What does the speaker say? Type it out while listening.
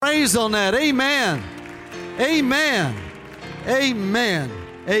praise on that. Amen. Amen. Amen.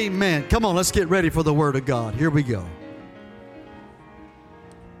 Amen. Come on, let's get ready for the Word of God. Here we go.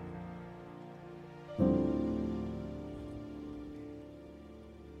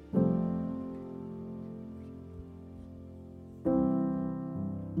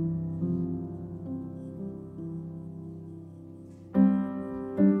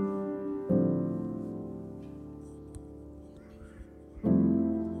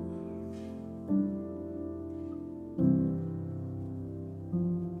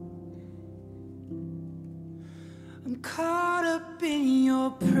 Caught up in your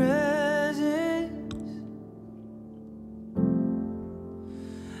presence,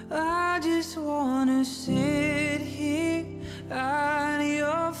 I just wanna sit here at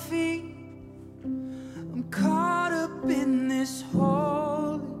your feet. I'm caught up in this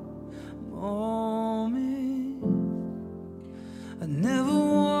holy moment. I never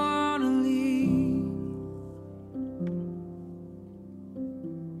wanna leave.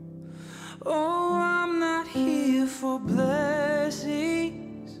 Oh, I'm not here for blessings.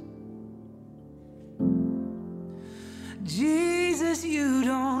 Jesus, you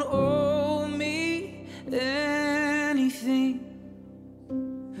don't owe me anything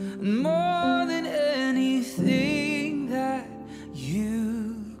more than anything that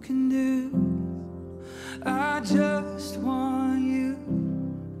you can do. I just want you.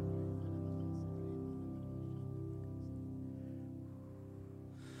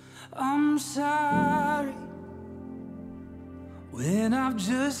 I'm sorry when I've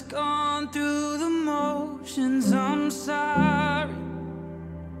just gone through the motions. I'm sorry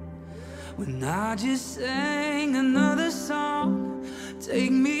when I just sang another song.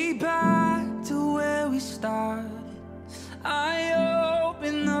 Take me back to where we started. I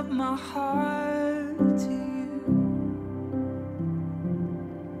open up my heart to you.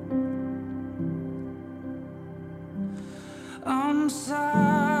 I'm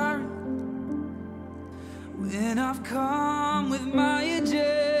sorry when I've come with my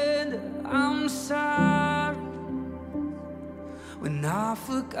agenda. I'm sorry when I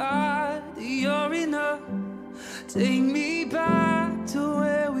forgot that you're enough. Take me back to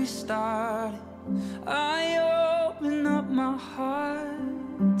where we started. I open up my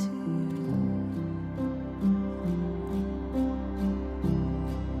heart to you.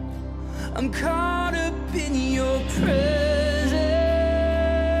 I'm caught up in your presence.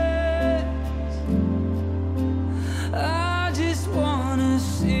 I just wanna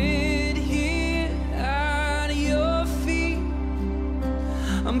sit here at your feet.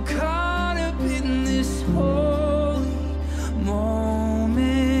 I'm caught up in this holy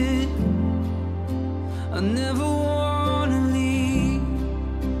moment. I never wanna leave.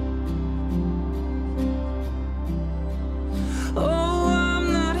 Oh, I'm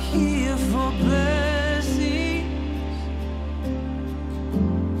not here for blessings.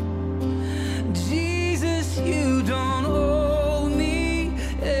 Jesus, you don't owe me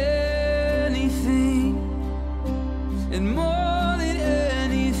anything, and more than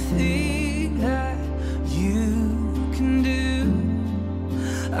anything that you can do.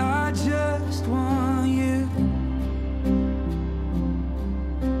 I just want you.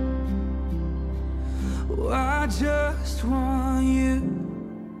 Oh, I just want you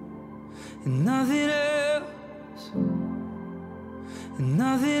and nothing else, and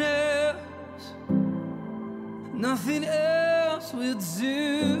nothing else, nothing else will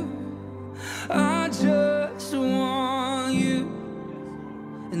do. I just want you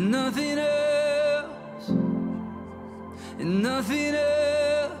and nothing else, and nothing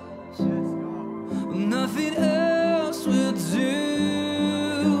else, nothing else will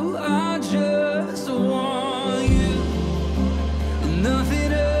do. I just want you and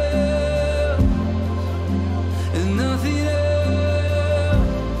nothing else, and nothing else,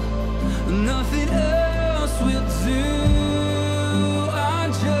 nothing else will do. I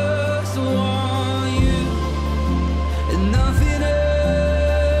just want you and nothing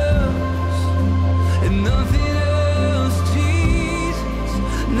else, and nothing else, Jesus.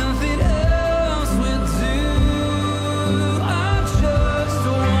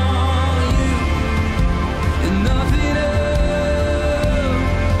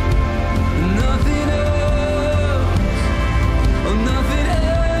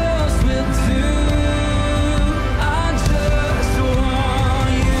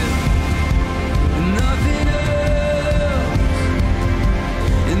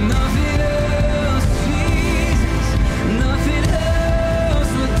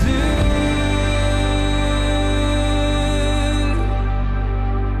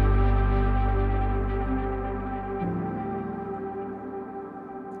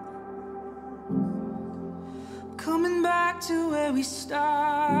 coming back to where we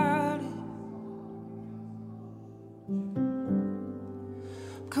started.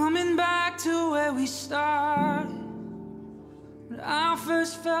 Coming back to where we started. When I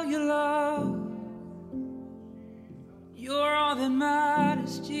first felt your love. You're all that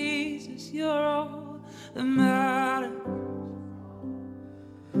matters, Jesus. You're all that matters.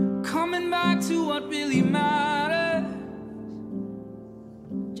 Coming back to what really matters.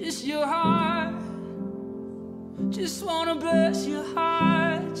 Just your heart. Just wanna bless your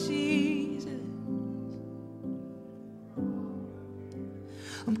heart, Jesus.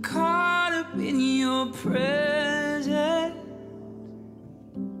 I'm caught up in your presence.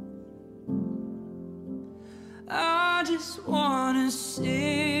 I just wanna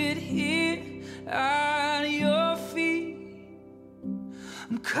sit here at your feet.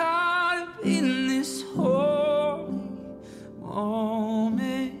 I'm caught up in this holy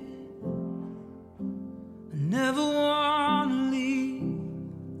moment. I never wanna leave.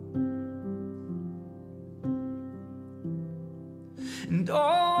 And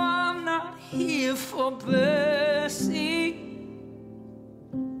oh, I'm not here for blessing.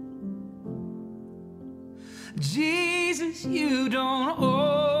 Jesus, you don't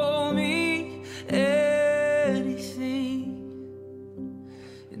owe me anything.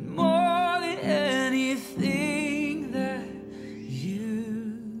 And more than anything that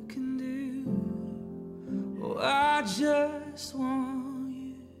you can do, oh, I just want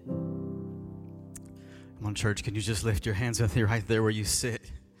you. Come on, church, can you just lift your hands with me right there where you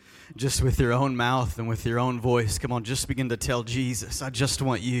sit? Just with your own mouth and with your own voice. Come on, just begin to tell Jesus, I just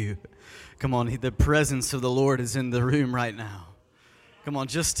want you. Come on, the presence of the Lord is in the room right now. Come on,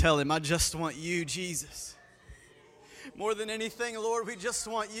 just tell him, I just want you, Jesus. More than anything, Lord, we just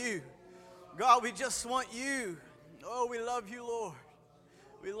want you. God, we just want you. Oh, we love you, Lord.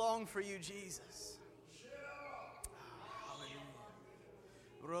 We long for you, Jesus. Hallelujah.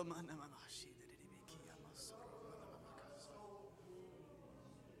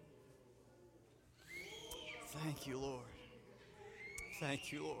 Thank you, Lord.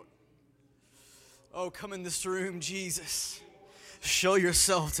 Thank you, Lord. Oh, come in this room, Jesus. Show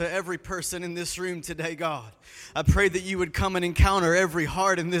yourself to every person in this room today, God. I pray that you would come and encounter every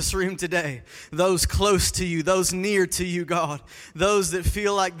heart in this room today. Those close to you, those near to you, God. Those that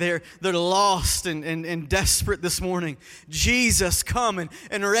feel like they're lost and desperate this morning. Jesus, come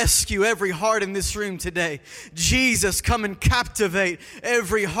and rescue every heart in this room today. Jesus, come and captivate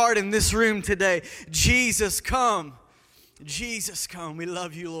every heart in this room today. Jesus, come. Jesus, come. We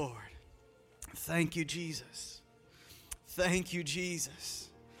love you, Lord. Thank you, Jesus. Thank you, Jesus.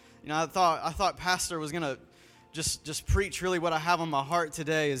 You know, I thought Pastor was going to just preach really what I have on my heart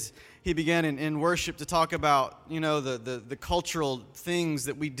today as he began in worship to talk about, you know, the cultural things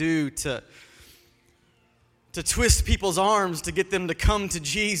that we do to twist people's arms to get them to come to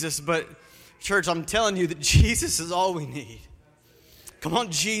Jesus. But, church, I'm telling you that Jesus is all we need. Come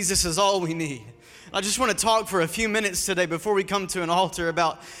on, Jesus is all we need. I just want to talk for a few minutes today before we come to an altar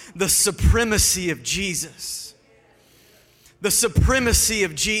about the supremacy of Jesus. The supremacy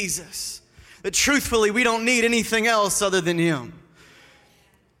of Jesus. That truthfully, we don't need anything else other than him.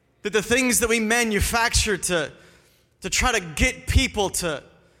 That the things that we manufacture to try to get people to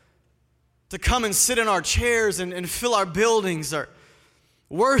come and sit in our chairs and fill our buildings are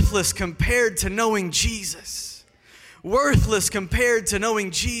worthless compared to knowing Jesus. Worthless compared to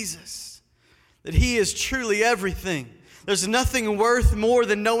knowing Jesus. That he is truly everything. There's nothing worth more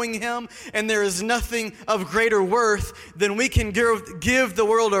than knowing him, and there is nothing of greater worth than we can give the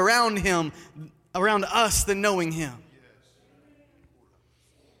world around us than knowing him.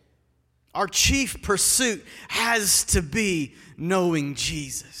 Our chief pursuit has to be knowing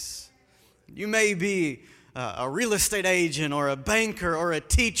Jesus. You may be a real estate agent or a banker or a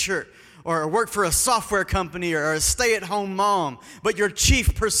teacher or work for a software company or a stay-at-home mom, but your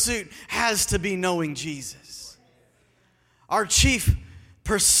chief pursuit has to be knowing Jesus. Our chief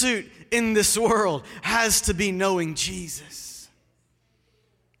pursuit in this world has to be knowing Jesus.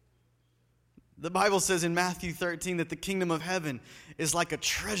 The Bible says in Matthew 13 that the kingdom of heaven is like a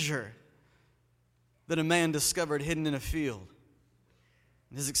treasure that a man discovered hidden in a field.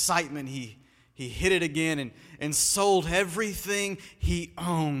 In his excitement, he hid it again and sold everything he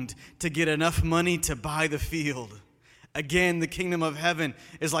owned to get enough money to buy the field. Again, the kingdom of heaven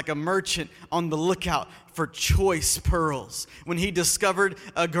is like a merchant on the lookout for choice pearls. When he discovered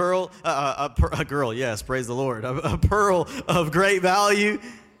a girl, yes, praise the Lord, a pearl of great value,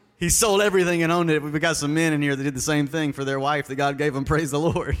 he sold everything and owned it. We've got some men in here that did the same thing for their wife that God gave them, praise the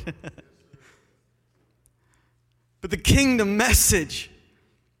Lord. But the kingdom message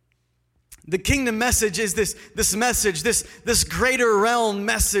The kingdom message is this message, this greater realm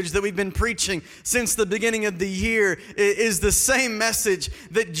message that we've been preaching since the beginning of the year. It is the same message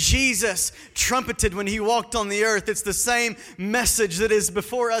that Jesus trumpeted when he walked on the earth. It's the same message that is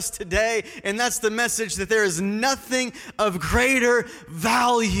before us today, and that's the message that there is nothing of greater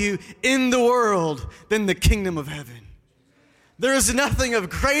value in the world than the kingdom of heaven. There is nothing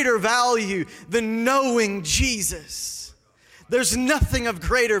of greater value than knowing Jesus. There's nothing of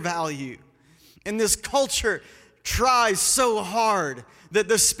greater value. And this culture tries so hard, that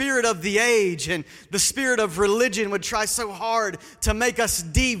the spirit of the age and the spirit of religion would try so hard to make us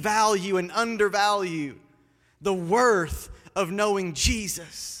devalue and undervalue the worth of knowing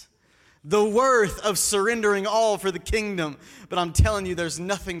Jesus, the worth of surrendering all for the kingdom. But I'm telling you, there's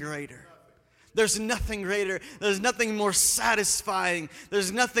nothing greater. There's nothing greater. There's nothing more satisfying.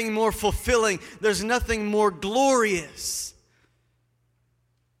 There's nothing more fulfilling. There's nothing more glorious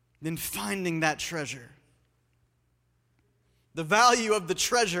than finding that treasure. The value of the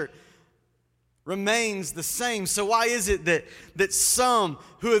treasure remains the same. So why is it that some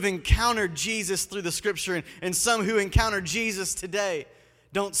who have encountered Jesus through the scripture and some who encounter Jesus today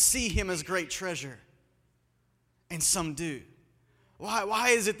don't see him as great treasure, and some do? Why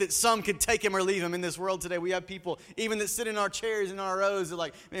is it that some could take him or leave him in this world today? We have people even that sit in our chairs and our rows, they're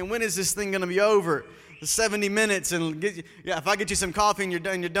like, man, when is this thing going to be over? 70 minutes, and if I get you some coffee and your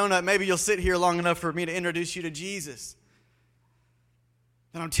donut, maybe you'll sit here long enough for me to introduce you to Jesus.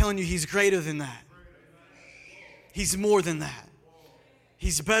 And I'm telling you, he's greater than that. He's more than that.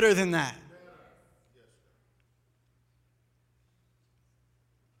 He's better than that.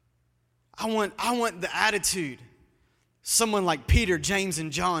 I want the attitude someone like Peter, James,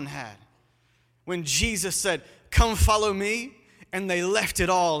 and John had when Jesus said, "Come follow me," and they left it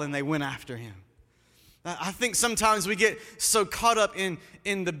all and they went after him. I think sometimes we get so caught up in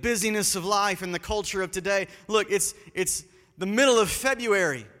the busyness of life and the culture of today. Look, it's the middle of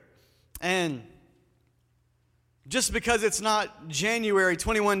February, and just because it's not January,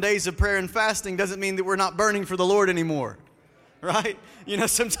 21 days of prayer and fasting, doesn't mean that we're not burning for the Lord anymore, right? You know,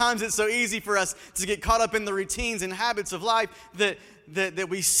 sometimes it's so easy for us to get caught up in the routines and habits of life that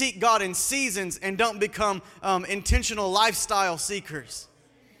we seek God in seasons and don't become intentional lifestyle seekers.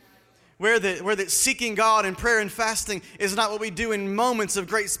 Where that seeking God in prayer and fasting is not what we do in moments of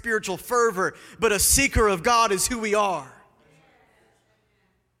great spiritual fervor, but a seeker of God is who we are.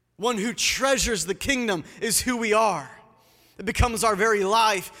 One who treasures the kingdom is who we are. It becomes our very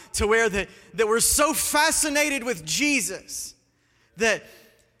life, to where that we're so fascinated with Jesus that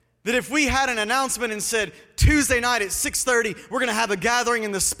if we had an announcement and said, Tuesday night at 6:30, we're going to have a gathering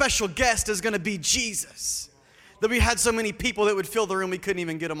and the special guest is going to be Jesus, that we had so many people that would fill the room, we couldn't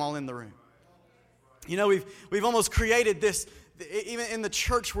even get them all in the room. You know, we've almost created this, even in the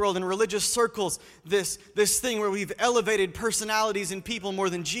church world and religious circles, this thing where we've elevated personalities and people more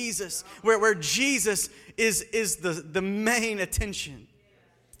than Jesus, where Jesus is the main attention.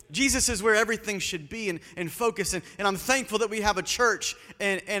 Jesus is where everything should be and focus. And I'm thankful that we have a church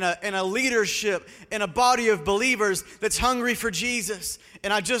and a leadership and a body of believers that's hungry for Jesus.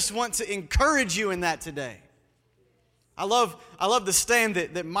 And I just want to encourage you in that today. I love the stand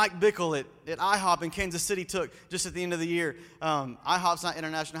that Mike Bickle at IHOP in Kansas City took just at the end of the year. IHOP's not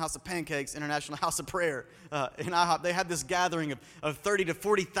International House of Pancakes, International House of Prayer. In IHOP, they have this gathering of 30 to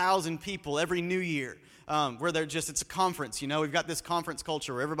 40,000 people every New Year. Where it's a conference, you know. We've got this conference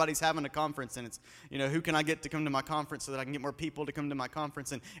culture where everybody's having a conference, and it's, you know, who can I get to come to my conference so that I can get more people to come to my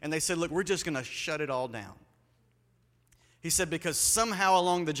conference? And they said, look, we're just going to shut it all down. He said, because somehow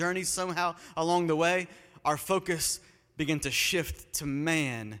along the journey, somehow along the way, our focus began to shift to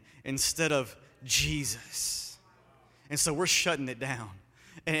man instead of Jesus. And so we're shutting it down,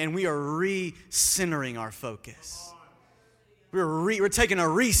 and we are re-centering our focus. We're taking a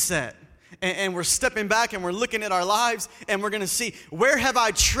reset. And we're stepping back and we're looking at our lives and we're going to see, where have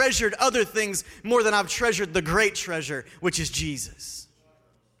I treasured other things more than I've treasured the great treasure, which is Jesus?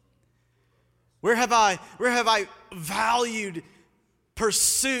 Where have I valued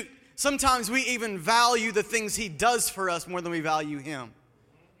pursuit? Sometimes we even value the things he does for us more than we value him.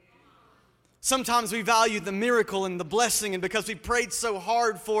 Sometimes we value the miracle and the blessing, and because we prayed so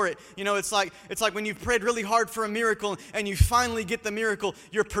hard for it, you know, it's like when you've prayed really hard for a miracle and you finally get the miracle,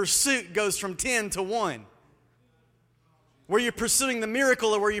 your pursuit goes from 10 to 1. Were you pursuing the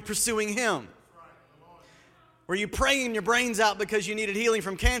miracle or were you pursuing him? Were you praying your brains out because you needed healing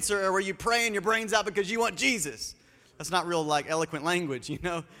from cancer, or were you praying your brains out because you want Jesus? That's not real eloquent language, you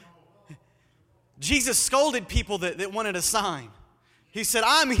know. Jesus scolded people that wanted a sign. He said,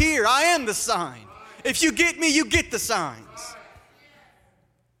 I'm here. I am the sign. If you get me, you get the signs.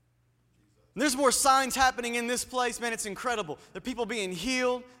 And there's more signs happening in this place, man. It's incredible. There are people being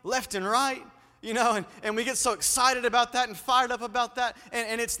healed left and right, you know, and we get so excited about that and fired up about that.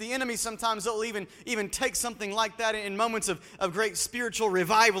 And it's the enemy sometimes that will even take something like that in moments of great spiritual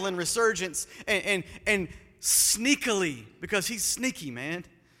revival and resurgence and sneakily, because he's sneaky, man.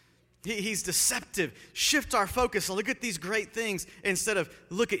 He's deceptive. Shift our focus and look at these great things instead of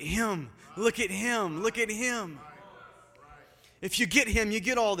look at him, look at him, look at him. If you get him, you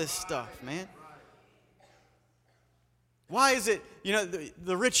get all this stuff, man. Why is it, you know,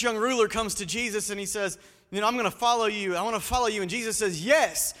 the rich young ruler comes to Jesus and he says, you know, I'm going to follow you. I want to follow you. And Jesus says,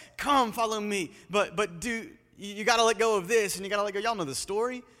 yes, come follow me. But you got to let go of this and you got to let go. Y'all know the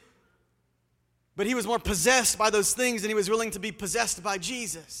story. But he was more possessed by those things than he was willing to be possessed by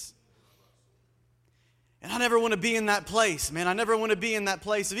Jesus. And I never want to be in that place, man. I never want to be in that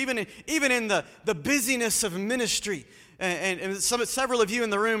place of even in the busyness of ministry. And several of you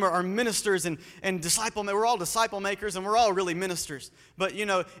in the room are ministers and disciple. We're all disciple makers, and we're all really ministers. But you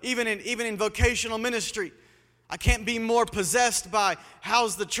know, even in vocational ministry, I can't be more possessed by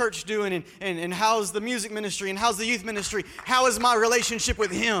how's the church doing and how's the music ministry and how's the youth ministry. How is my relationship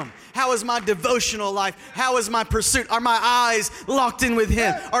with Him? How is my devotional life? How is my pursuit? Are my eyes locked in with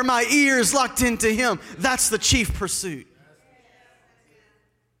Him? Are my ears locked into Him? That's the chief pursuit.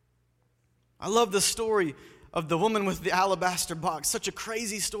 I love the story of the woman with the alabaster box. Such a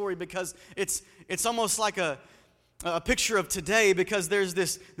crazy story because it's almost like a picture of today, because there's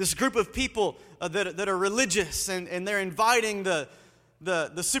this group of people that are religious and they're inviting the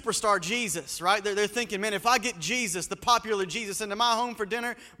superstar Jesus, right? They're thinking, man, if I get Jesus, the popular Jesus, into my home for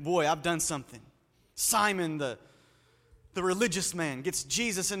dinner, boy, I've done something. Simon, the religious man, gets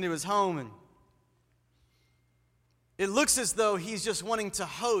Jesus into his home, and it looks as though he's just wanting to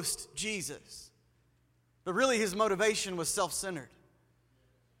host Jesus. But really his motivation was self-centered.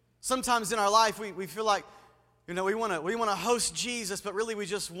 Sometimes in our life we feel like, you know, we want to host Jesus, but really we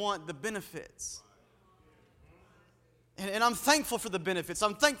just want the benefits. And I'm thankful for the benefits.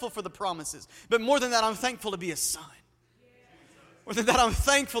 I'm thankful for the promises. But more than that, I'm thankful to be a son. More than that, I'm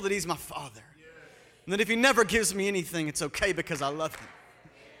thankful that He's my Father. And that if He never gives me anything, it's okay because I love Him.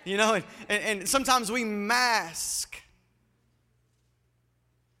 You know, and sometimes we mask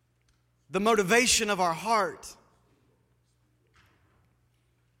the motivation of our heart.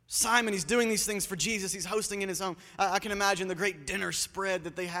 Simon, he's doing these things for Jesus. He's hosting in his home. I can imagine the great dinner spread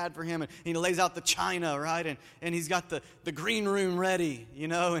that they had for him. And he lays out the china, right? And he's got the green room ready, you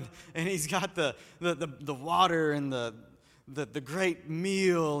know. And he's got the water and the great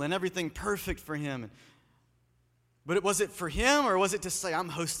meal and everything perfect for him. But was it for him, or was it to say, I'm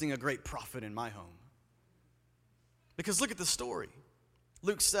hosting a great prophet in my home? Because look at the story.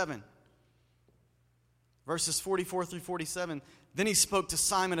 Luke 7. Verses 44 through 47, then he spoke to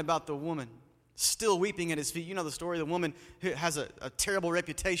Simon about the woman, still weeping at his feet. You know the story, the woman who has a terrible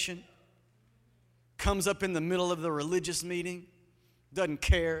reputation, comes up in the middle of the religious meeting, doesn't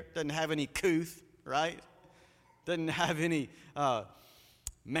care, doesn't have any couth, right? Doesn't have any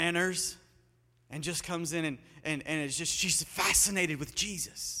manners, and just comes in and it's just, she's fascinated with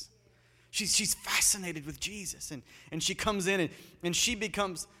Jesus. She's fascinated with Jesus, and she comes in and she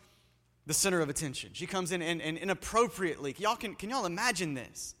becomes the center of attention. She comes in and inappropriately. Can y'all imagine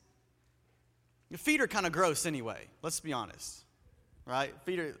this? Your feet are kind of gross anyway. Let's be honest, right?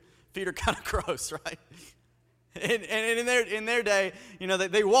 Feet are kind of gross, right? And in their day, you know,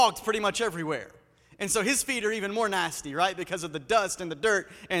 they walked pretty much everywhere. And so his feet are even more nasty, right? Because of the dust and the dirt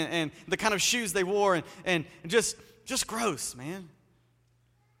and the kind of shoes they wore and just gross, man.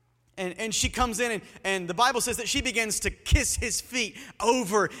 And she comes in and the Bible says that she begins to kiss his feet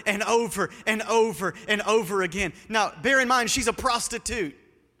over and over and over and over again. Now, bear in mind, she's a prostitute.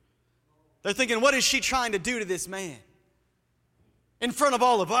 They're thinking, what is she trying to do to this man? In front of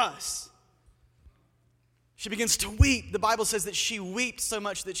all of us. She begins to weep. The Bible says that she wept so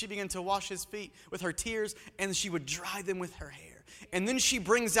much that she began to wash his feet with her tears, and she would dry them with her hair. And then she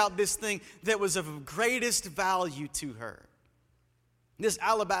brings out this thing that was of greatest value to her. This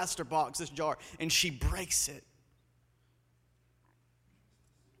alabaster box, this jar, and she breaks it.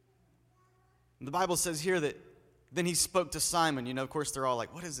 And the Bible says here that then he spoke to Simon. You know, of course, they're all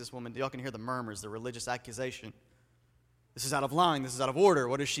like, what is this woman? Y'all can hear the murmurs, the religious accusation. This is out of line. This is out of order.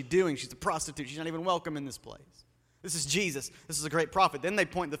 What is she doing? She's a prostitute. She's not even welcome in this place. This is Jesus. This is a great prophet. Then they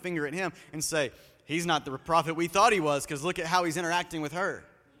point the finger at him and say, he's not the prophet we thought he was, because look at how he's interacting with her.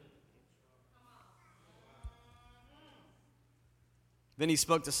 Then he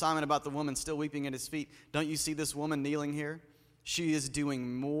spoke to Simon about the woman still weeping at his feet. Don't you see this woman kneeling here? She is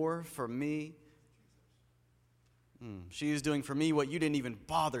doing more for me. She is doing for me what you didn't even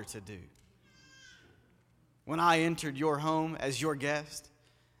bother to do. When I entered your home as your guest,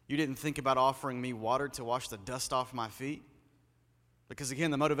 you didn't think about offering me water to wash the dust off my feet. Because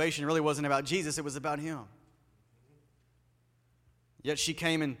again, the motivation really wasn't about Jesus, it was about him. Yet she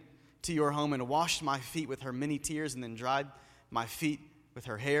came into your home and washed my feet with her many tears and then dried my feet with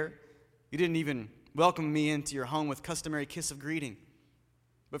her hair. You didn't even welcome me into your home with customary kiss of greeting.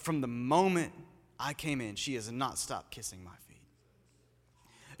 But from the moment I came in, she has not stopped kissing my feet.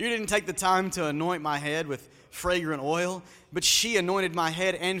 You didn't take the time to anoint my head with fragrant oil, but she anointed my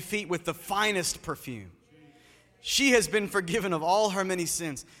head and feet with the finest perfume. She has been forgiven of all her many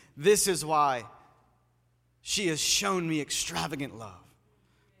sins. This is why she has shown me extravagant love.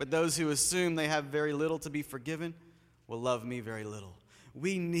 But those who assume they have very little to be forgiven will love me very little.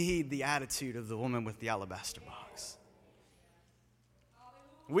 We need the attitude of the woman with the alabaster box.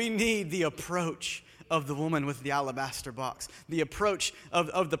 We need the approach of the woman with the alabaster box. The approach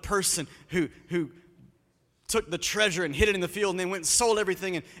of the person who took the treasure and hid it in the field and then went and sold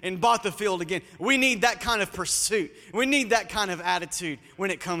everything and bought the field again. We need that kind of pursuit. We need that kind of attitude when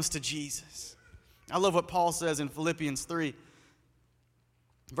it comes to Jesus. I love what Paul says in Philippians 3,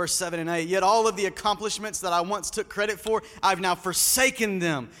 verse 7 and 8. Yet all of the accomplishments that I once took credit for, I've now forsaken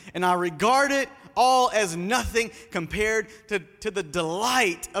them, and I regard it all as nothing compared to the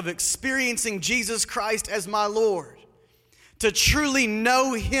delight of experiencing Jesus Christ as my Lord. To truly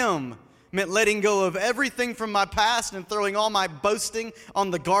know him meant letting go of everything from my past and throwing all my boasting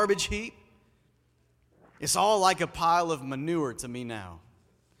on the garbage heap. It's all like a pile of manure to me now,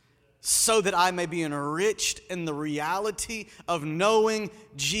 so that I may be enriched in the reality of knowing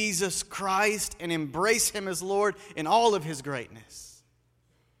Jesus Christ and embrace him as Lord in all of his greatness.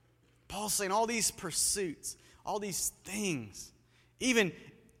 Paul's saying all these pursuits, all these things, even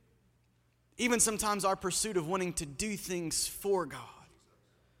sometimes our pursuit of wanting to do things for God,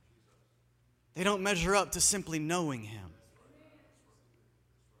 they don't measure up to simply knowing him.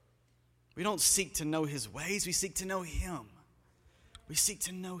 We don't seek to know his ways, we seek to know him. We seek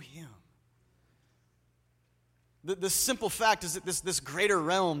to know him. The simple fact is that this greater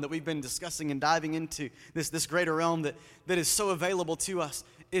realm that we've been discussing and diving into, this greater realm that is so available to us,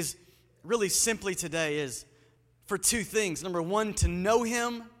 is really simply today is for two things. Number one, to know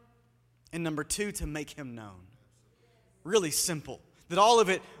him, and number two, to make him known. Really simple. That all of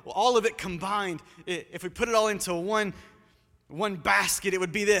it combined, if we put it all into one basket, it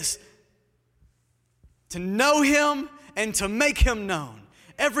would be this: to know him and to make him known.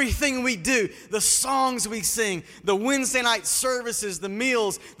 Everything we do, the songs we sing, the Wednesday night services, the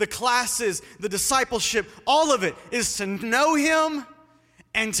meals, the classes, the discipleship, all of it is to know him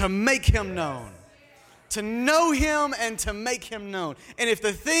and to make him known. To know him and to make him known. And if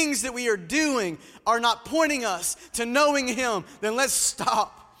the things that we are doing are not pointing us to knowing him, then let's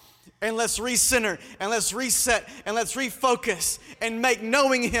stop and let's recenter and let's reset and let's refocus and make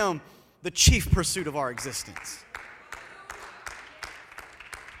knowing him the chief pursuit of our existence.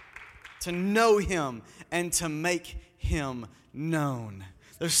 To know him and to make him known.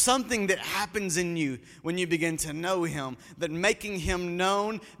 There's something that happens in you when you begin to know him, that making him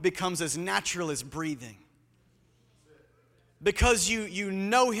known becomes as natural as breathing. Because you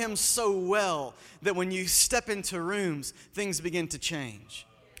know him so well that when you step into rooms, things begin to change.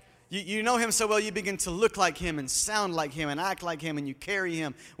 You know him so well, you begin to look like him and sound like him and act like him, and you carry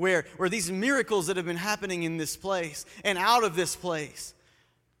him. Where these miracles that have been happening in this place and out of this place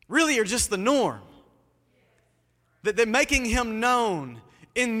really are just the norm. That making him known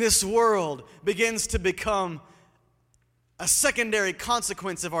in this world begins to become a secondary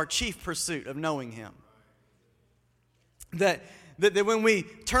consequence of our chief pursuit of knowing him. That when we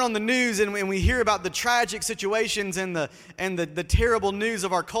turn on the news and we hear about the tragic situations and the terrible news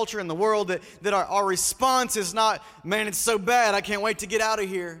of our culture and the world, that our response is not, man, it's so bad, I can't wait to get out of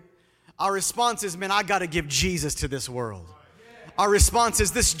here. Our response is, man, I got to give Jesus to this world. Our response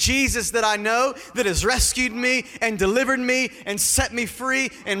is, this Jesus that I know, that has rescued me and delivered me and set me free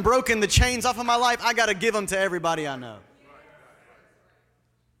and broken the chains off of my life, I got to give him to everybody I know.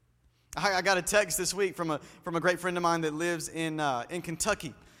 I got a text this week from a great friend of mine that lives in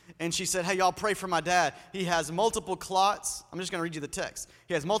Kentucky. And she said, hey, y'all pray for my dad. He has multiple clots. I'm just going to read you the text.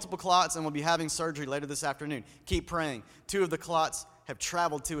 He has multiple clots and will be having surgery later this afternoon. Keep praying. 2 of the clots have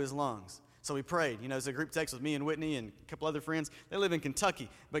traveled to his lungs. So we prayed. You know, it's a group text with me and Whitney and a couple other friends. They live in Kentucky.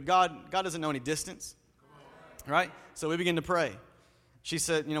 But God doesn't know any distance. Right? So we begin to pray. She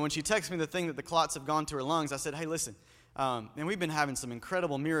said, you know, when she texted me the thing that the clots have gone to her lungs, I said, hey, listen, and we've been having some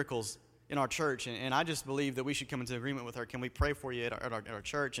incredible miracles in our church, and I just believe that we should come into agreement with her. Can we pray for you at our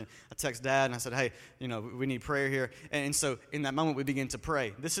church? And I text Dad, and I said, hey, you know, we need prayer here. And so in that moment, we begin to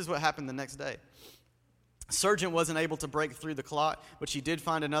pray. This is what happened the next day. Surgeon wasn't able to break through the clot, but she did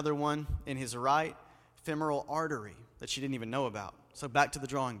find another one in his right femoral artery that she didn't even know about. So back to the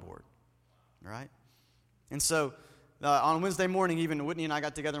drawing board, right? And so on Wednesday morning, even Whitney and I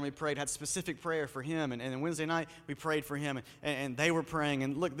got together and we prayed, had specific prayer for him. And then Wednesday night, we prayed for him, and they were praying.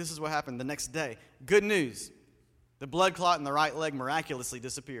 And look, this is what happened the next day. Good news. The blood clot in the right leg miraculously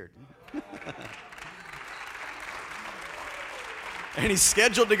disappeared. And he's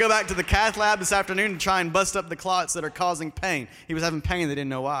scheduled to go back to the cath lab this afternoon to try and bust up the clots that are causing pain. He was having pain, they didn't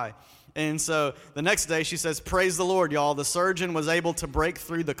know why. And so the next day she says, praise the Lord, y'all. The surgeon was able to break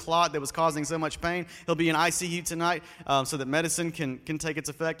through the clot that was causing so much pain. He'll be in ICU tonight so that medicine can take its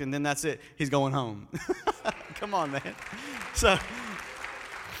effect, and then that's it. He's going home. Come on, man. So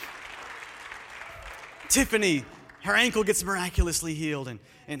Tiffany, her ankle gets miraculously healed,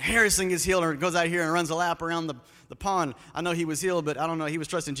 and Harrison gets healed and goes out here and runs a lap around the pond. I know he was healed, but I don't know. He was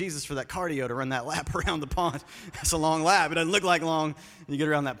trusting Jesus for that cardio to run that lap around the pond. That's a long lap. It doesn't look like long. You get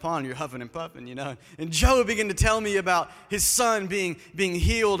around that pond, you're huffing and puffing, you know. And Joe began to tell me about his son being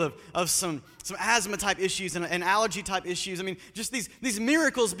healed of some asthma type issues and allergy type issues. I mean, just these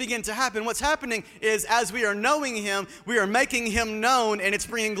miracles begin to happen. What's happening is as we are knowing him, we are making him known, and it's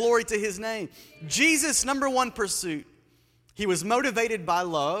bringing glory to his name. Jesus' number one pursuit, he was motivated by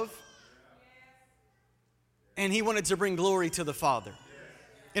love, and he wanted to bring glory to the Father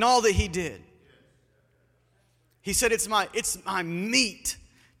in all that he did. He said, it's my meat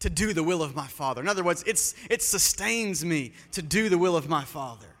to do the will of my Father. In other words, it sustains me to do the will of my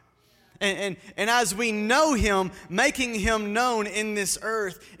Father. And as we know him, making him known in this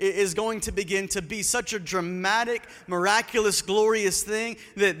earth is going to begin to be such a dramatic, miraculous, glorious thing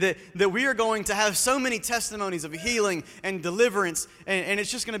that we are going to have so many testimonies of healing and deliverance, and it's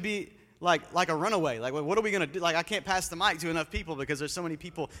just going to be like a runaway. Like, what are we going to do? Like, I can't pass the mic to enough people because there's so many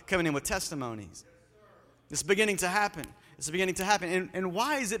people coming in with testimonies. It's beginning to happen. It's beginning to happen. And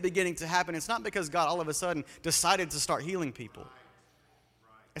why is it beginning to happen? It's not because God all of a sudden decided to start healing people.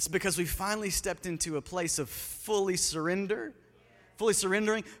 It's because we finally stepped into a place of fully surrendering,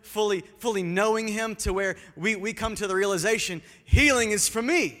 fully knowing him, to where we come to the realization, healing is for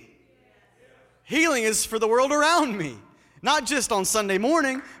me. Healing is for the world around me. Not just on Sunday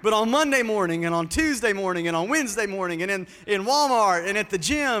morning, but on Monday morning and on Tuesday morning and on Wednesday morning and in Walmart and at the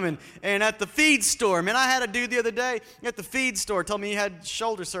gym and at the feed store. Man, I had a dude the other day at the feed store told me he had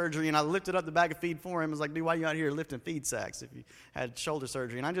shoulder surgery, and I lifted up the bag of feed for him. I was like, dude, why are you out here lifting feed sacks if you had shoulder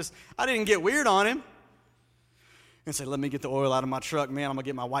surgery? And I didn't get weird on him and say, let me get the oil out of my truck, man. I'm going to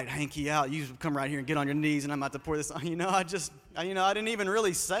get my white hanky out. You come right here and get on your knees, and I'm about to pour this on. I didn't even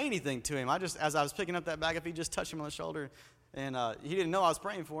really say anything to him. As I was picking up that bag of feed, just touched him on the shoulder. And he didn't know I was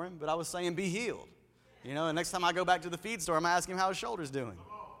praying for him, but I was saying, be healed. And next time I go back to the feed store, I'm going to ask him how his shoulder's doing.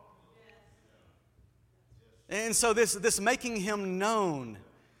 And so this making him known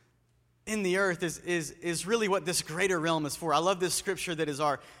in the earth is really what this greater realm is for. I love this scripture that is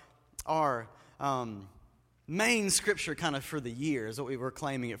our main scripture kind of for the year, is what we were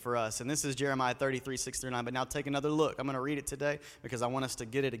claiming it for us. And this is Jeremiah 33, 6-9. But now take another look. I'm going to read it today because I want us to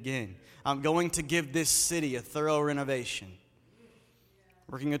get it again. I'm going to give this city a thorough renovation,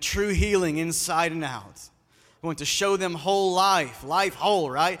 working a true healing inside and out. I'm going to show them whole life whole,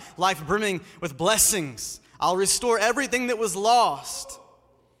 right? Life brimming with blessings. I'll restore everything that was lost.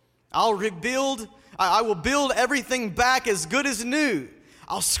 I will build everything back as good as new.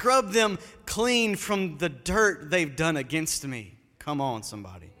 I'll scrub them clean from the dirt they've done against me. Come on,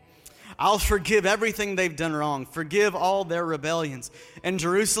 somebody. I'll forgive everything they've done wrong. Forgive all their rebellions. And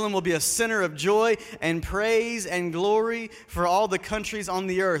Jerusalem will be a center of joy and praise and glory for all the countries on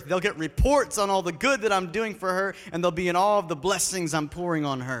the earth. They'll get reports on all the good that I'm doing for her, and they'll be in awe of the blessings I'm pouring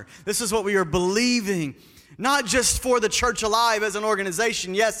on her. This is what we are believing. Not just for the Church Alive as an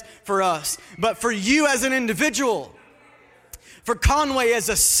organization, yes, for us, but for you as an individual. For Conway as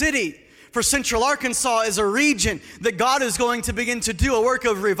a city, for Central Arkansas as a region, that God is going to begin to do a work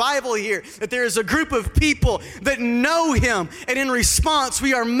of revival here, that there is a group of people that know him, and in response,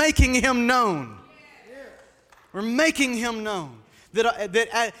 we are making him known. We're making him known.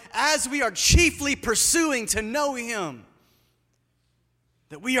 That as we are chiefly pursuing to know him,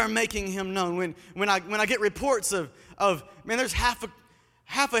 that we are making him known. When I get reports of man, there's half of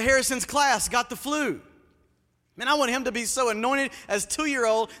Harrison's class got the flu. Man, I want him to be so anointed as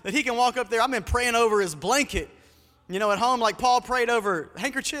 2-year-old that he can walk up there. I've been praying over his blanket, at home, like Paul prayed over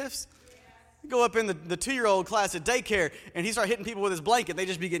handkerchiefs. You go up in the 2-year-old class at daycare, and he start hitting people with his blanket. They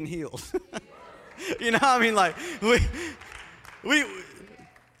just be getting healed. Like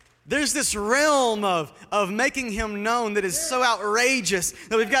there's this realm of making him known that is so outrageous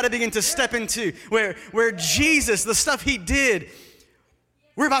that we've got to begin to step into where Jesus, the stuff he did,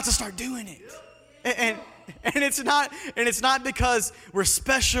 we're about to start doing it. And it's not because we're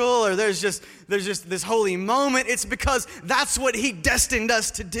special or there's just this holy moment. It's because that's what he destined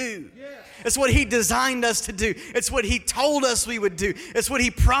us to do. It's what he designed us to do. It's what he told us we would do. It's what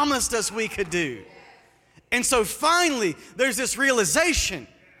he promised us we could do. And so finally, there's this realization.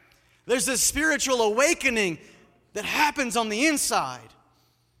 There's this spiritual awakening that happens on the inside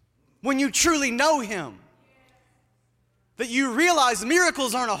when you truly know him. That you realize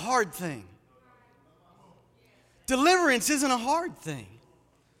miracles aren't a hard thing. Deliverance isn't a hard thing.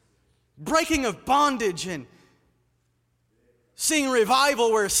 Breaking of bondage and seeing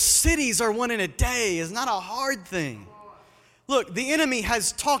revival where cities are won in a day is not a hard thing. Look, the enemy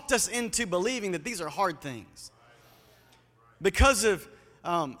has talked us into believing that these are hard things because of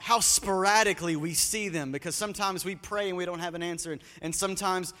how sporadically we see them, because sometimes we pray and we don't have an answer, and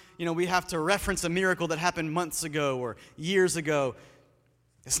sometimes, we have to reference a miracle that happened months ago or years ago.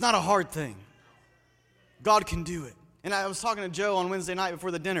 It's not a hard thing. God can do it. And I was talking to Joe on Wednesday night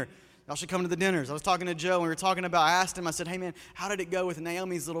before the dinner. Y'all should come to the dinners. I was talking to Joe, and we were talking about, I asked him, I said, hey man, how did it go with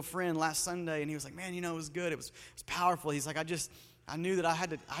Naomi's little friend last Sunday? And he was like, man, it was good. It was powerful. He's like, I knew that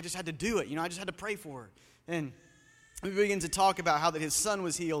I just had to do it. I just had to pray for her. And we began to talk about how that his son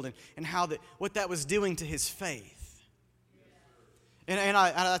was healed and how what that was doing to his faith. And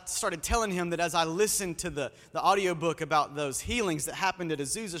I started telling him that as I listened to the audiobook about those healings that happened at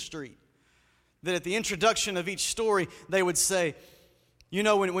Azusa Street, that at the introduction of each story, they would say,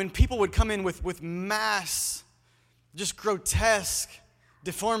 when people would come in with mass, just grotesque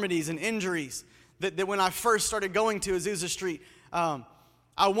deformities and injuries, that when I first started going to Azusa Street,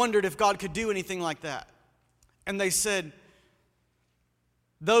 I wondered if God could do anything like that. And they said,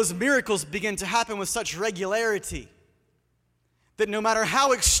 those miracles begin to happen with such regularity that no matter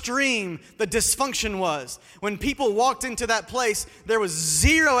how extreme the dysfunction was, when people walked into that place, there was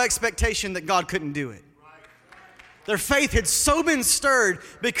zero expectation that God couldn't do it. Their faith had so been stirred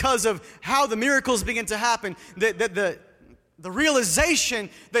because of how the miracles began to happen that the realization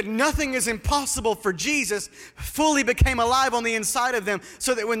that nothing is impossible for Jesus fully became alive on the inside of them,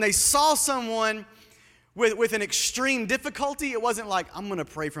 so that when they saw someone with an extreme difficulty, it wasn't like, I'm going to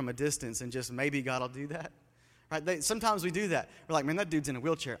pray from a distance and just maybe God will do that. Right? Sometimes we do that. We're like, man, that dude's in a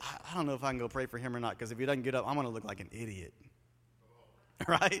wheelchair. I don't know if I can go pray for him or not, because if he doesn't get up, I'm going to look like an idiot.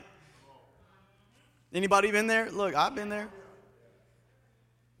 Right? Anybody been there? Look, I've been there.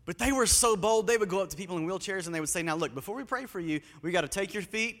 But they were so bold, they would go up to people in wheelchairs and they would say, now look, before we pray for you, we got to take your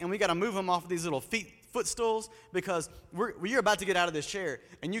feet and we got to move them off of these little footstools, because you're about to get out of this chair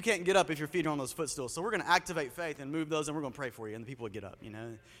and you can't get up if your feet are on those footstools. So we're going to activate faith and move those, and we're going to pray for you. And the people would get up,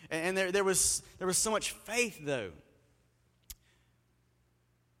 And there was so much faith, though,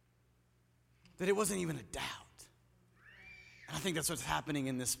 that it wasn't even a doubt. And I think that's what's happening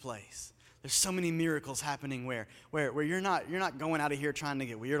in this place. There's so many miracles happening where you're not going out of here trying to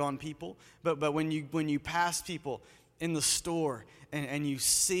get weird on people, but when you pass people in the store and you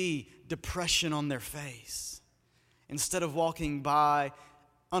see depression on their face, instead of walking by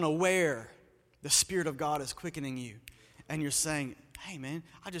unaware, the Spirit of God is quickening you, and you're saying, hey man,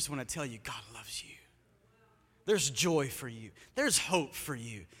 I just want to tell you God loves you. There's joy for you. There's hope for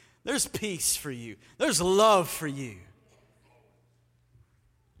you. There's peace for you. There's love for you.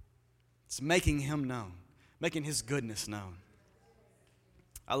 It's making him known, making his goodness known.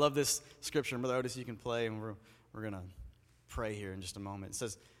 I love this scripture. Brother Otis, you can play, and we're going to pray here in just a moment. It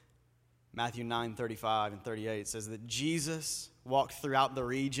says, Matthew 9:35 and 38, it says that Jesus walked throughout the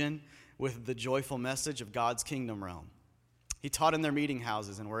region with the joyful message of God's kingdom realm. He taught in their meeting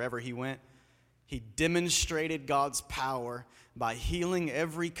houses, and wherever he went, he demonstrated God's power by healing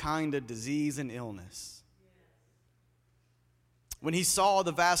every kind of disease and illness. When he saw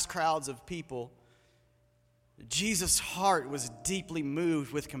the vast crowds of people, Jesus' heart was deeply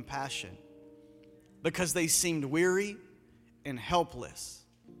moved with compassion because they seemed weary and helpless,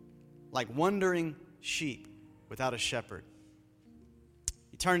 like wandering sheep without a shepherd.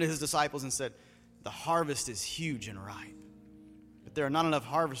 He turned to his disciples and said, the harvest is huge and ripe, but there are not enough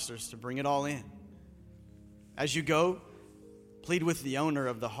harvesters to bring it all in. As you go, plead with the owner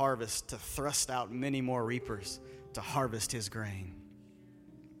of the harvest to thrust out many more reapers to harvest his grain.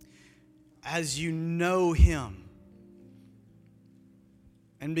 As you know him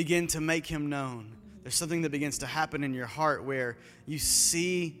and begin to make him known, there's something that begins to happen in your heart where you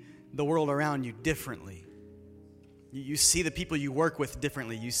see the world around you differently. You see the people you work with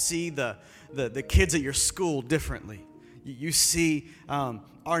differently. You see the kids at your school differently. You see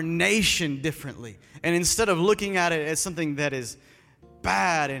our nation differently. And instead of looking at it as something that is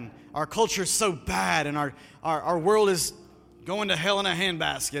bad and our culture is so bad and our world is going to hell in a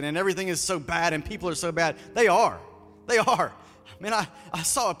handbasket and everything is so bad and people are so bad. They are. Man, I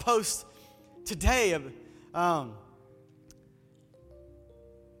saw a post today of, I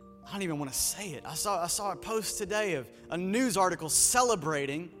don't even want to say it. I saw a post today of a news article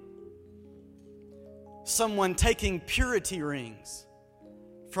celebrating someone taking purity rings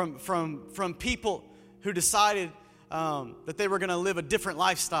from people who decided that they were going to live a different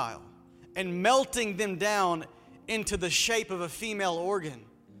lifestyle and melting them down into the shape of a female organ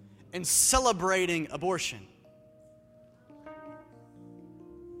and celebrating abortion.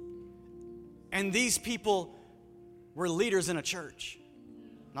 And these people were leaders in a church.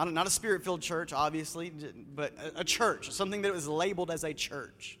 Not a spirit-filled church, obviously, but a church, something that was labeled as a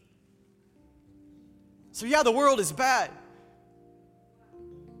church. So yeah, the world is bad.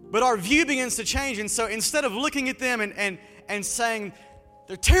 But our view begins to change. And so instead of looking at them and saying,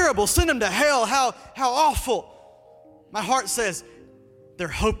 they're terrible, send them to hell, how awful, my heart says, they're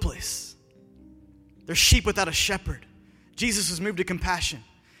hopeless. They're sheep without a shepherd. Jesus was moved to compassion.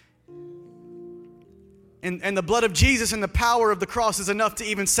 And the blood of Jesus and the power of the cross is enough to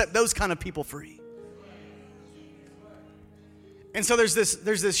even set those kind of people free. And so there's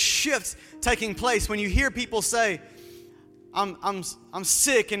this shift taking place when you hear people say, I'm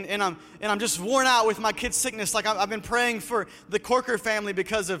sick and I'm just worn out with my kid's sickness. Like I've been praying for the Corker family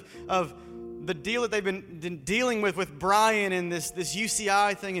because of the deal that they've been dealing with Brian and this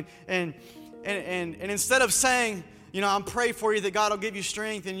UCI thing. And instead of saying, I'm praying for you that God will give you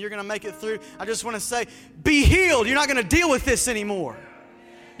strength and you're going to make it through, I just want to say, be healed. You're not going to deal with this anymore.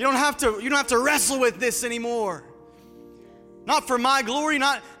 You don't have to wrestle with this anymore. Not for my glory,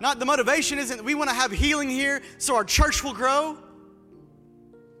 not the motivation isn't we want to have healing here so our church will grow.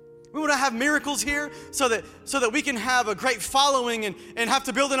 We want to have miracles here so that we can have a great following and have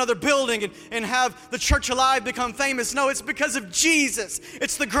to build another building and have the church alive become famous. No, it's because of Jesus.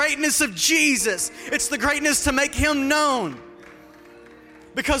 It's the greatness of Jesus. It's the greatness to make Him known.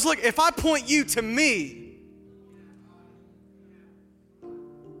 Because look, if I point you to me,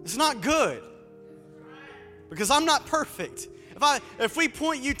 it's not good. Because I'm not perfect. If we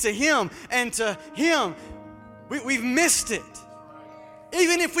point you to Him and to Him, we've missed it.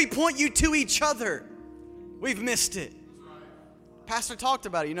 Even if we point you to each other, we've missed it. Pastor talked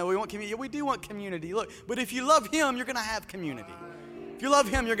about it. We want community. We do want community. Look, but if you love Him, you're going to have community. If you love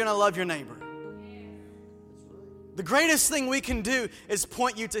Him, you're going to love your neighbor. The greatest thing we can do is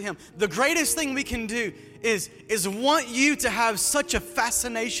point you to Him. The greatest thing we can do is want you to have such a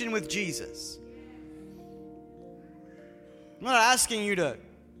fascination with Jesus. I'm not asking you to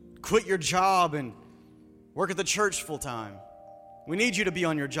quit your job and work at the church full time. We need you to be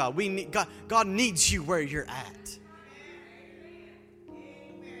on your job. God needs you where you're at.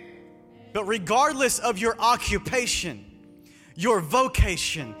 But regardless of your occupation, your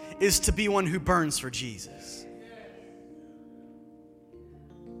vocation is to be one who burns for Jesus.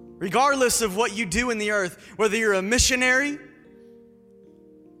 Regardless of what you do in the earth, whether you're a missionary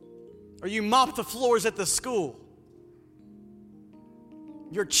or you mop the floors at the school,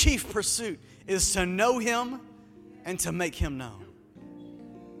 your chief pursuit is to know Him and to make Him known.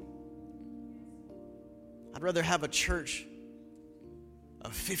 I'd rather have a church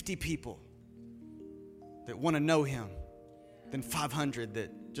of 50 people that want to know Him than 500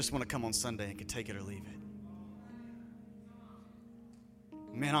 that just want to come on Sunday and can take it or leave it.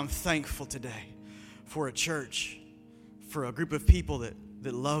 Man, I'm thankful today for a church, for a group of people that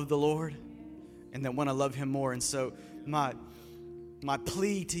love the Lord and that want to love Him more. And so my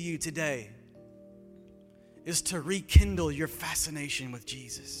plea to you today is to rekindle your fascination with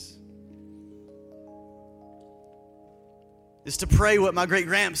Jesus. Is to pray what my great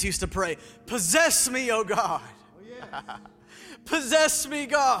gramps used to pray. Possess me, oh God. Oh, yeah. Possess me,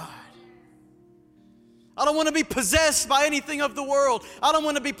 God. I don't want to be possessed by anything of the world. I don't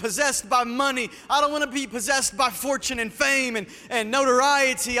want to be possessed by money. I don't want to be possessed by fortune and fame and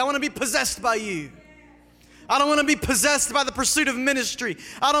notoriety. I want to be possessed by you. I don't want to be possessed by the pursuit of ministry.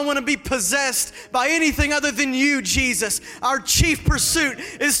 I don't want to be possessed by anything other than you, Jesus. Our chief pursuit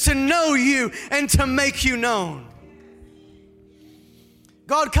is to know you and to make you known.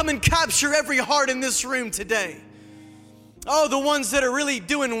 God, come and capture every heart in this room today. Oh, the ones that are really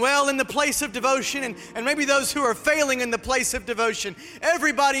doing well in the place of devotion and maybe those who are failing in the place of devotion.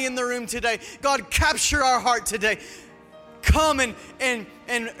 Everybody in the room today. God, capture our heart today. Come and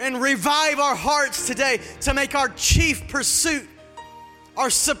revive our hearts today to make our chief pursuit, our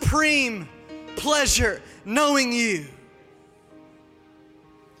supreme pleasure, knowing you.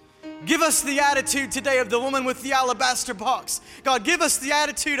 Give us the attitude today of the woman with the alabaster box. God, give us the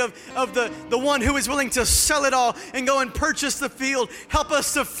attitude of the one who is willing to sell it all and go and purchase the field. Help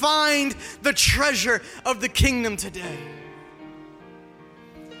us to find the treasure of the kingdom today.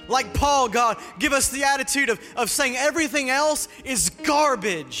 Like Paul, God, give us the attitude of saying everything else is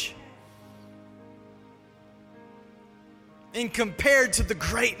garbage in compared to the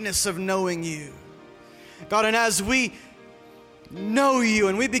greatness of knowing you. God, and as we know you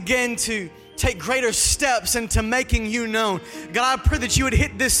and we begin to take greater steps into making you known, God, I pray that you would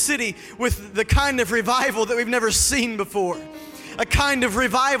hit this city with the kind of revival that we've never seen before, a kind of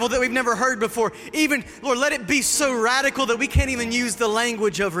revival that we've never heard before. Even, Lord, let it be so radical that we can't even use the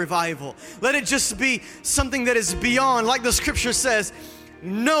language of revival. Let it just be something that is beyond, like the scripture says,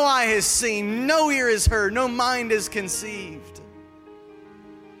 no eye has seen, no ear has heard, no mind has conceived.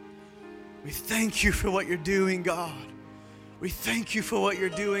 We thank you for what you're doing, God. We thank you for what you're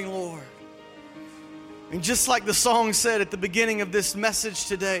doing, Lord. And just like the song said at the beginning of this message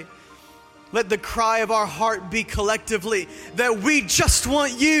today, let the cry of our heart be collectively that we just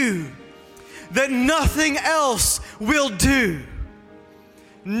want you, that nothing else will do.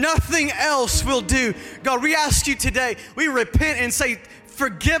 Nothing else will do. God, we ask you today, we repent and say,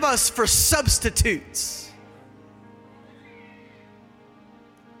 forgive us for substitutes.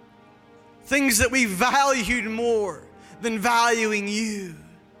 Things that we valued more than valuing you.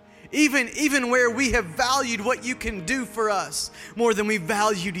 Even where we have valued what you can do for us more than we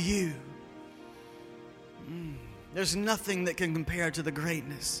valued you. There's nothing that can compare to the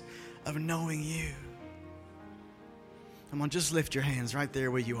greatness of knowing you. Come on, just lift your hands right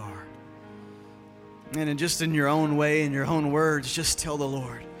there where you are. And just in your own way, in your own words, just tell the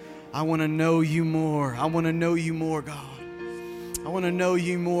Lord, I want to know you more. I want to know you more, God. I want to know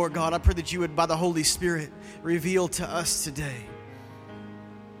you more, God. I pray that you would, by the Holy Spirit, reveal to us today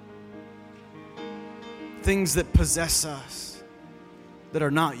things that possess us that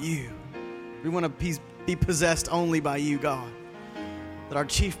are not you. We want to be possessed only by you, God. That our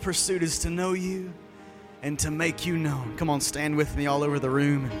chief pursuit is to know you and to make you known. Come on, stand with me all over the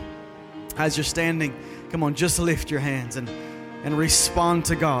room. And as you're standing, come on, just lift your hands and respond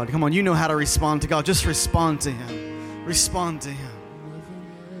to God. Come on, you know how to respond to God. Just respond to Him. Respond to Him.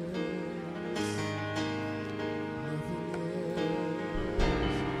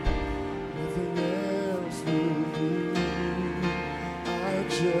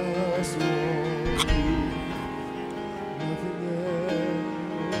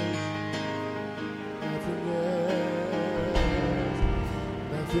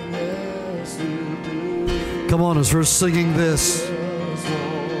 Come on, as we're singing this,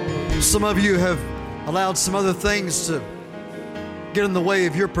 some of you have allowed some other things to get in the way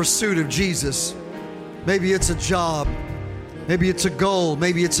of your pursuit of Jesus. Maybe it's a job, maybe it's a goal,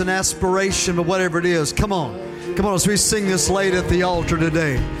 maybe it's an aspiration, but whatever it is, come on, as we sing this late at the altar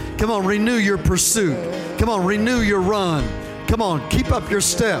today. Come on, renew your pursuit. Come on, renew your run. Come on, keep up your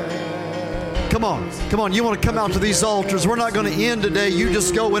step. Come on, you want to come out to these altars. We're not going to end today. You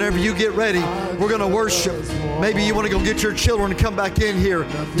just go whenever you get ready. We're going to worship. Maybe you want to go get your children and come back in here.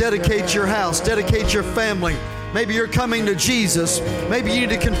 Dedicate your house. Dedicate your family. Maybe you're coming to Jesus. Maybe you need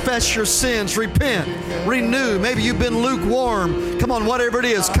to confess your sins. Repent. Renew. Maybe you've been lukewarm. Come on, whatever it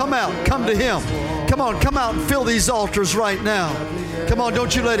is, come out. Come to Him. Come on, come out and fill these altars right now. Come on,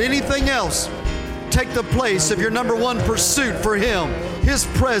 don't you let anything else take the place of your number one pursuit for Him. His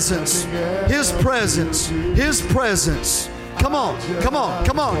presence. His presence. His presence. Come on, come on,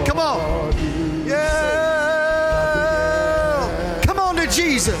 come on, come on. Yeah! Come on to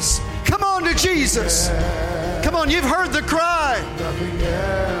Jesus. Come on to Jesus. Come on, you've heard the cry.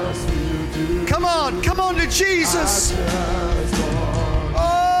 Come on to Jesus.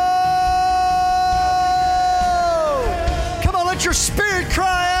 Oh! Come on, let your spirit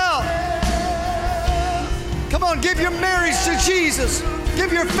cry out. Come on, give your marriage to Jesus.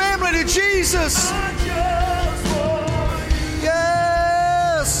 Give your family to Jesus.